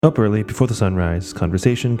Up early, before the sunrise,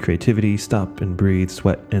 conversation, creativity, stop and breathe,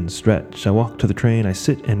 sweat and stretch. I walk to the train, I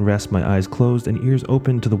sit and rest, my eyes closed and ears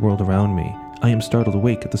open to the world around me. I am startled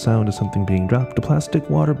awake at the sound of something being dropped, a plastic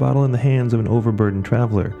water bottle in the hands of an overburdened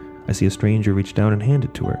traveler. I see a stranger reach down and hand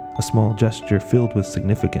it to her, a small gesture filled with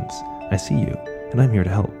significance. I see you, and I'm here to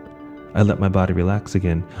help. I let my body relax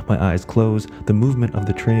again, my eyes close, the movement of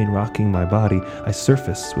the train rocking my body. I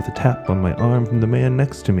surface with a tap on my arm from the man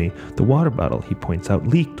next to me. The water bottle, he points out,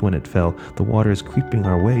 leaked when it fell. The water is creeping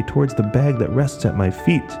our way towards the bag that rests at my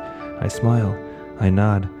feet. I smile. I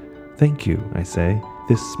nod. Thank you, I say.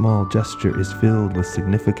 This small gesture is filled with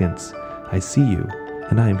significance. I see you,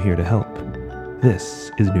 and I am here to help.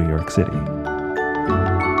 This is New York City.